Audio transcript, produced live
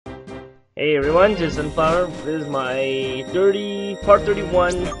Hey everyone, this is Sunflower. This is my part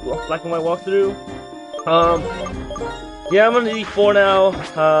 31 black and white walkthrough. Yeah, I'm on the 4 now.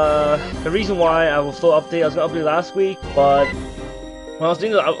 The reason why I will still update, I was gonna update last week, but when I was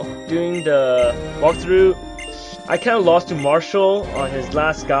doing the walkthrough, I kind of lost to Marshall on his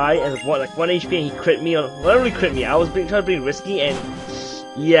last guy, and like 1 HP, and he crit me. Well, not really crit me. I was trying to be risky, and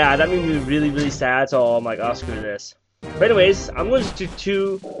yeah, that made me really sad. So I'm like, oh, screw this. But anyways, I'm going to do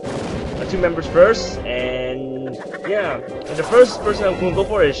two members first, and yeah, and the first person I'm going to go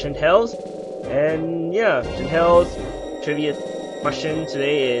for is Chantel's, and yeah, Chantel's trivia question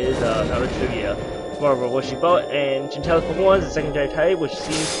today is another trivia. More of what she bought, and Chantel's Pokemon is the secondary type, which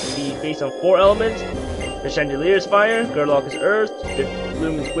seems to be based on 4 elements. The Chandelier is fire, Gurlock is earth,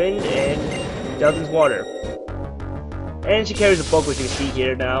 Bloom is wind, and Delton's water. And she carries a book, which you can see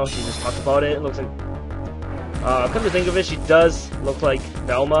here now. She just talked about it. It looks like, come to think of it, she does look like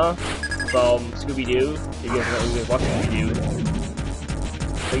Velma from Scooby-Doo. If you guys know, watching Scooby-Doo.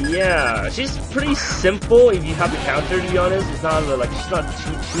 But yeah, she's pretty simple if you have the counter. To be honest, it's not like she's not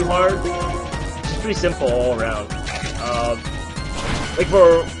too hard. She's pretty simple all around. Like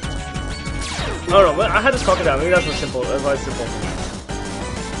for I don't know. I had to talk it down. Maybe that's what's simple. That's why it's simple for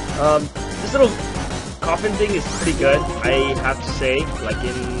me. This little coffin thing is pretty good, I have to say. Like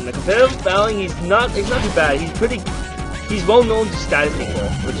in the competitive battling, he's not too bad. He's well known to status people,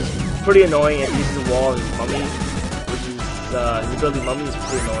 which is pretty annoying. And uses the wall and his mummy, which is his ability mummy is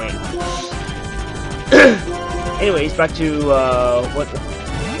pretty annoying. Anyways, back to what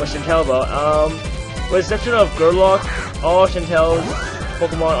Chantel about. With the exception of Gurlock, all Chantel's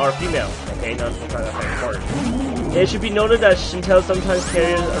Pokemon are female. Okay, not that important. It should be noted that Chantel sometimes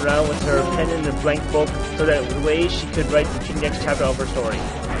carries around with her pen in the blank book so that in a way she could write the next chapter of her story.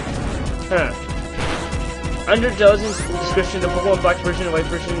 Under Delton's description, the Pokemon Black version and White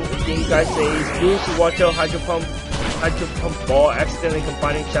version, the game guide says, Blue to watch out Hydro Pump Ball, accidentally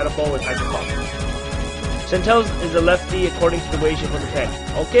combining Shadow Ball with Hydro Pump. Chantel is a lefty according to the way she holds the pen.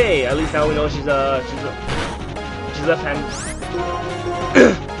 Okay, at least now we know she's left hand.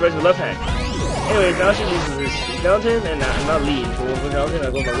 Right with left hand. Anyways, now she uses this Delton, and I'm not lead. So we'll go Delton,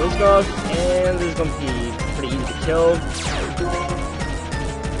 I'll go my Winscross, and this is going to be pretty easy to kill.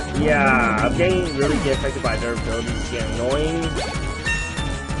 Yeah, I'm getting really get affected by their abilities. It's getting annoying.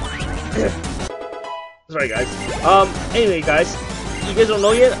 Sorry guys. Anyway guys, you guys don't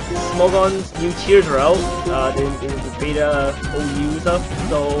know yet, Smogon's new tiers are out. In the beta OU stuff.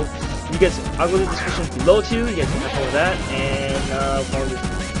 So you guys, I'll go to the description below too. You guys can follow that, and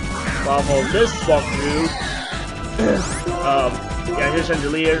follow this walkthrough. Yeah, here's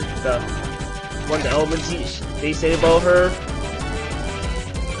Chandelier, one of the elements they say about her.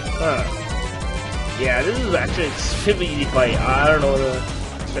 Yeah, this is actually an extremely easy fight. I don't know what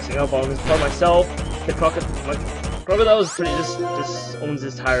to stressing out about this part myself. The crocodile is pretty just owns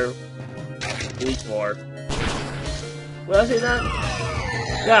this entire elite floor. Will I say that?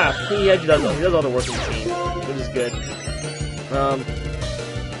 Yeah, I think he actually does all the work in the team, which is good.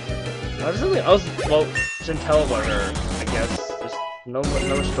 There's something else about Chantel about her, I guess. There's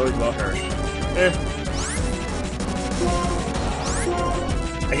no stories about her.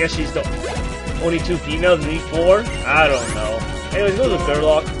 I guess she's the only 2 females in Elite 4? I don't know. Anyways, go with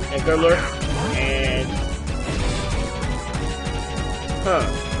Gurlock and Gurler, and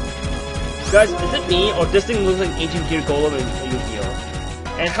guys, is it me, or this thing looks like Ancient Gear Golem in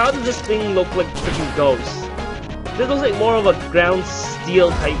Yu-Gi-Oh? And how does this thing look like freaking Ghost? This looks like more of a ground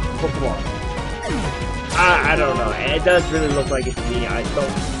steel type Pokemon. I don't know. It does really look like it to me. I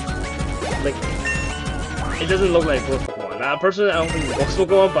don't like. It doesn't look like a Ghost Pokemon. Personally, I don't think it's a Ghost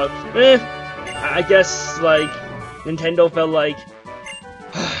Pokemon, but I guess like Nintendo felt like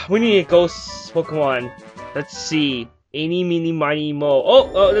we need a Ghost Pokemon. Let's see. Eeny, meeny, miny, mo.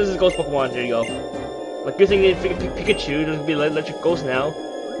 Oh, this is a Ghost Pokemon. There you go. Like good thing they pick Pikachu. There's gonna be an electric ghost now.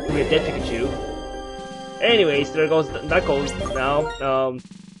 It's gonna be a dead Pikachu. Anyways, that goes now. I'm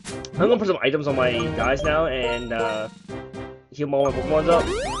gonna put some items on my guys now and heal all my Pokemons up.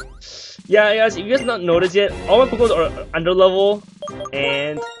 Yeah, guys, if you guys not noticed yet, all my Pokemons are under level,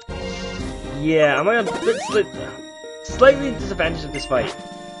 and yeah, I'm gonna bit slightly disadvantaged of this fight,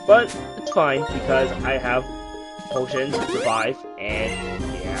 but it's fine because I have potions to survive, and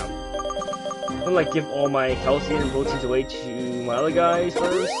yeah, I'm gonna like give all my calcium and proteins away to my other guys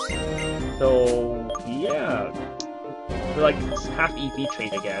first. So yeah, we're like half EV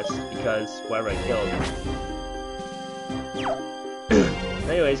trade, I guess, because whoever I killed.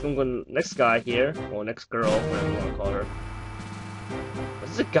 Anyways, I'm going to the next guy here, or next girl, whatever you want to call her. Is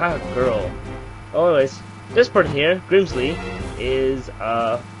this a guy or girl? Oh, anyways, this part here, Grimsley, is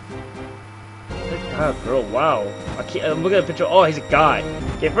Ah, girl, wow. I'm looking at a picture. Oh, he's a guy.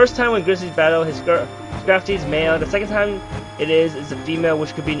 Okay, first time when Grizzly's battle, his crafty is male. The second time it is a female,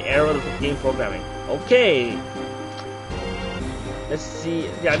 which could be an error of game programming. Okay. Let's see.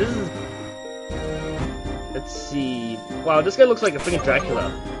 Yeah, this is. Let's see. Wow, this guy looks like a freaking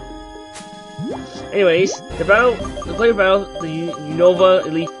Dracula. Anyways, the player battle the Unova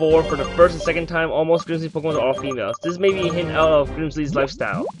Elite Four for the first and second time. Almost Grimsley Pokemon are all females. This may be a hint out of Grimsley's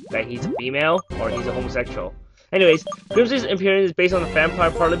lifestyle, that he's a female or he's a homosexual. Anyways, Grimsley's appearance is based on a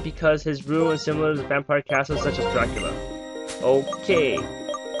vampire, partly because his room is similar to vampire castles such as Dracula. Okay.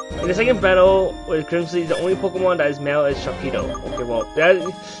 In the second battle with Grimsley, the only Pokemon that is male is Sharpedo. Okay, well,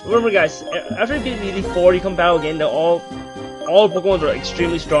 remember guys, after you beat Elite Four, you come battle again, they're all Pokemon are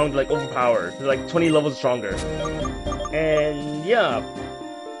extremely strong, like overpowered. They're like 20 levels stronger. And yeah.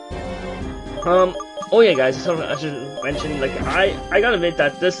 Oh yeah guys, something I should mention, like I gotta admit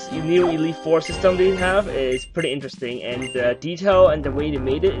that this new Elite Four system they have is pretty interesting, and the detail and the way they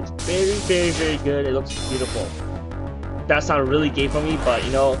made it, it's very, very, very good. It looks beautiful. That sounded really gay for me, but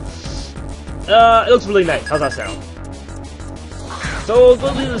you know, it looks really nice. How's that sound? So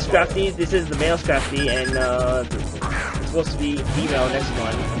go to the Scrafty. This is the male Scrafty, and it's supposed to be female next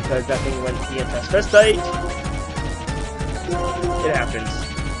one because that thing went via transvestite. It happens.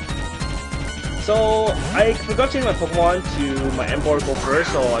 So I forgot to change my Pokemon to my M board go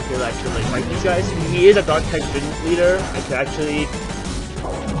first, so I could actually fight these guys. He is a dark type leader. I could actually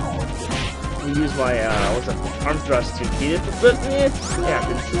use my arm thrust to beat it, but it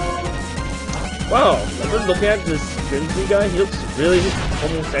happens. Wow, I'm looking at this Grimsley guy. He looks really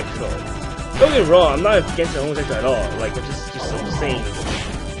homosexual. Don't get me wrong, I'm not against the homosexual at all. Like, I'm just saying.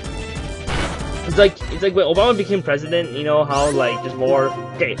 It's like when Obama became president. You know how like there's more.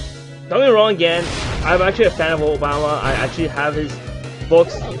 Okay, don't get me wrong again. I'm actually a fan of Obama. I actually have his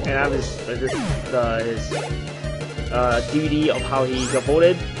books and I have his DVD of how he got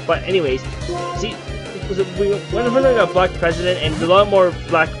voted. But anyways, see, when we got a black president and a lot more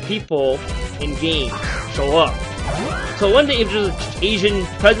black people in games show up. So one day if there's an Asian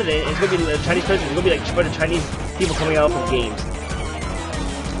president, it's gonna be a Chinese president. It's gonna be like a bunch of Chinese people coming out from games.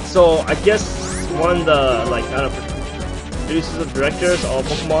 So I guess one of the like I don't know, producers or directors of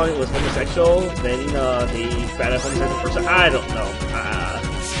Pokemon was homosexual. Then they banned a homosexual person. I don't know.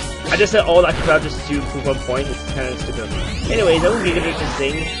 I just said all that crap just to prove one point. It's kind of stupid. Anyways, that would be a good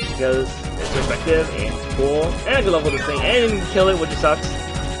thing because it's effective and it's cool, and I can level this thing and kill it, which sucks.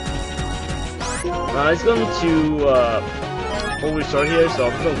 It's going to full restart here, so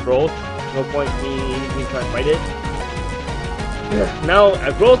I'm going to growth. No point me trying to fight it. Now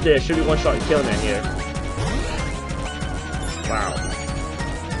at growth there should be one shot and killing it here. Wow.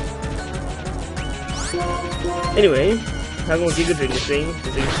 Anyway, I'm going to Giga Drain this thing.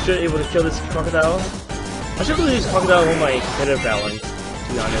 Is it able to kill this crocodile? I should really use crocodile on my competitive balance, to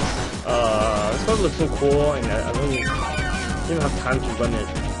be honest. This card looks so cool, and I don't even have time to run it.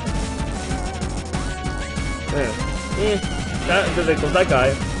 There goes that guy.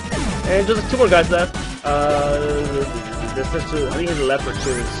 And there's two more guys left. There's two, I think there's a leopard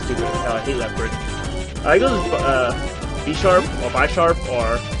too, it's stupid. I hate leopard. I go to B-sharp, or bi-sharp,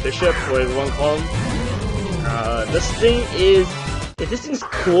 or bishop, whatever you want to call them. This thing is, if this thing's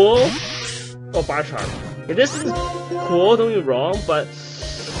cool, or bi-sharp. If this thing's cool, don't get me wrong, but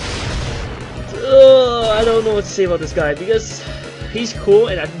I don't know what to say about this guy, because he's cool,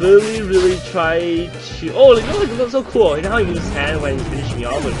 and I really try to. Oh, look, it looks so cool. You know how he moves his hand when he's finishing me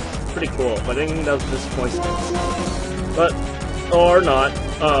off? It's pretty cool. But I think that was just coincidence. But or not.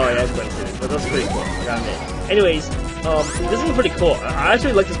 Oh yeah, it's coincidence. But that's pretty cool. I gotta admit. Anyways, this is pretty cool. I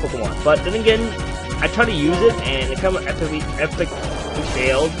actually like this Pokemon. But then again, I tried to use it, and it kind of epically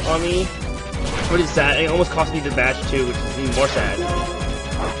failed on me. Pretty sad. And it almost cost me the badge too, which is even more sad.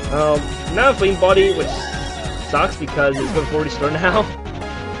 Now Flame Body, which sucks because it's going for restore now.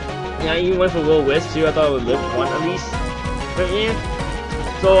 Yeah, I even went for Will Wisp too. I thought I would live one at least. But yeah.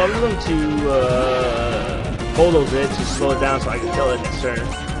 So I'm just going to bulldoze it to slow it down so I can kill it next turn.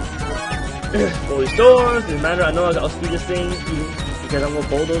 Full restore, doesn't matter. I know I can outspeed this thing because I'm going to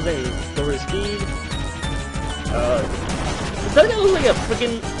bulldoze it and go for the speed. Does that look like a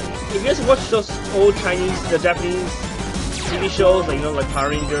freaking? If you guys watch those old Chinese, the Japanese TV shows, like, you know, like Power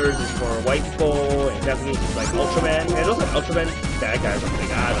Rangers is for white people, and Japanese is like Ultraman, and also like Ultraman bad guy or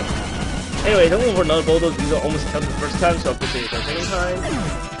something, I don't know. Anyways, I'm going for another bulldoze because I almost killed him the first time, so I'll push it the second time.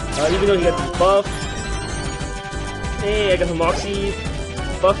 Even though he got this buff. Hey, I got some Moxie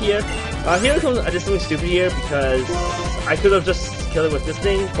buff here. Here comes, I did something stupid here because I could have just killed it with this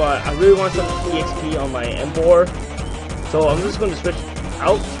thing, but I really want some EXP on my M4. So I'm just going to switch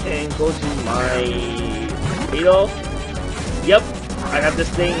out and go to my Adolf. Yep, I have this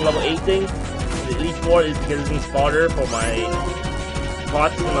thing, level 8 thing. The Elite 4 is because it's being spotter for my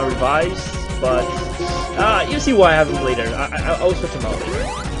pots and my revives, but you'll see why I have them later. I'll switch them out later.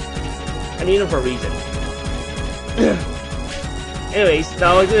 I need them for a reason. Anyways,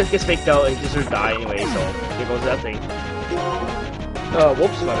 now it gets faked out and just die anyway, so here goes that thing.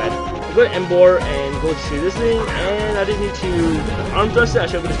 Whoops, my bad. I go to Embor and go to this thing, and I just need to arm thrust it. I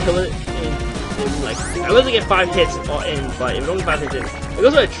should be able to kill it in like, I literally get 5 hits in, but if it's only 5 hits in, it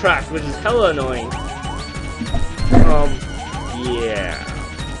goes to a track, which is hella annoying. Yeah.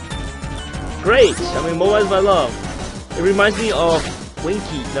 Great! I mean, Moa is my love. It reminds me of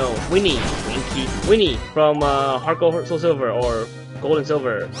Winnie from Hardcore Soul Silver or Gold and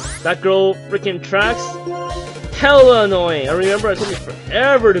Silver. That girl freaking tracks, hella annoying. I remember it took me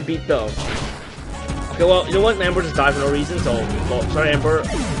forever to beat them. Okay, well, you know what? Ember just died for no reason, so, well, sorry, Ember.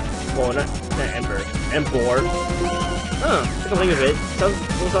 Well, not Ember. Embor. Huh, I can think of it.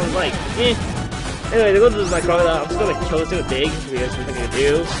 Sounds like. Anyway, to go to my crocodile, I'm just gonna kill this thing with dig, because there's nothing to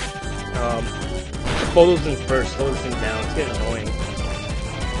do. Slow those things first, slow this thing down. It's getting annoying.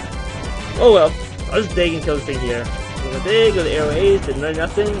 Oh well, I'll just dig and kill this thing here. I'm gonna dig with the arrow A's, did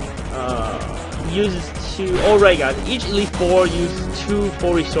nothing. Uses 2. Alright, guys, each Elite 4 uses 2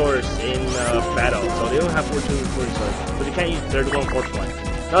 full restores in battle, so they don't have 4 full restores, but they can't use the third one, fourth one.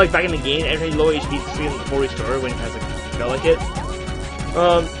 Not like back in the game, every time you low HP, it's 3 full restore when it has like a spell like it.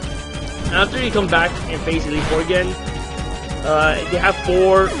 After you come back and face Elite 4 again, they have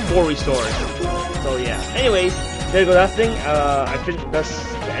 4 restores. So yeah. Anyways, there you go, that thing. I finished that's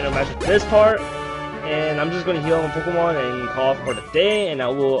the end of match for this part. And I'm just gonna heal my Pokemon and call off for the day, and I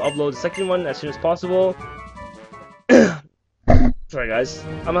will upload the second one as soon as possible. Sorry guys.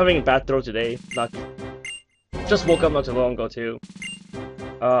 I'm having a bad throat today. Just woke up not too long ago too.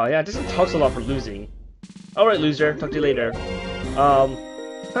 Yeah, this talks a lot for losing. Alright, loser, talk to you later.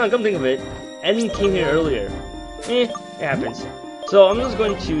 Come think of it, Ending came here earlier. It happens. So I'm just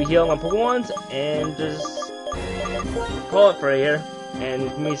going to heal my Pokemons and just call it for here and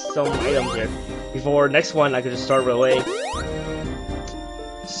give me some items here. Before next one, I could just start right away.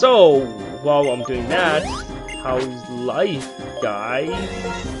 So while I'm doing that, how's life, guys?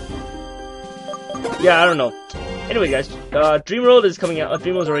 Yeah, I don't know. Anyway, guys, Dream World is coming out.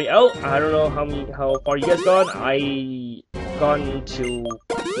 Dream World's already out. I don't know how far you guys got. I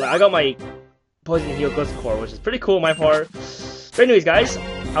got my Poison Heal Ghost Core, which is pretty cool on my part. But anyways, guys,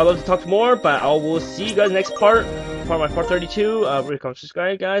 I'd love to talk more, but I will see you guys next part my part 32.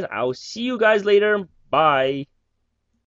 Subscribe, guys. I will see you guys later. Bye.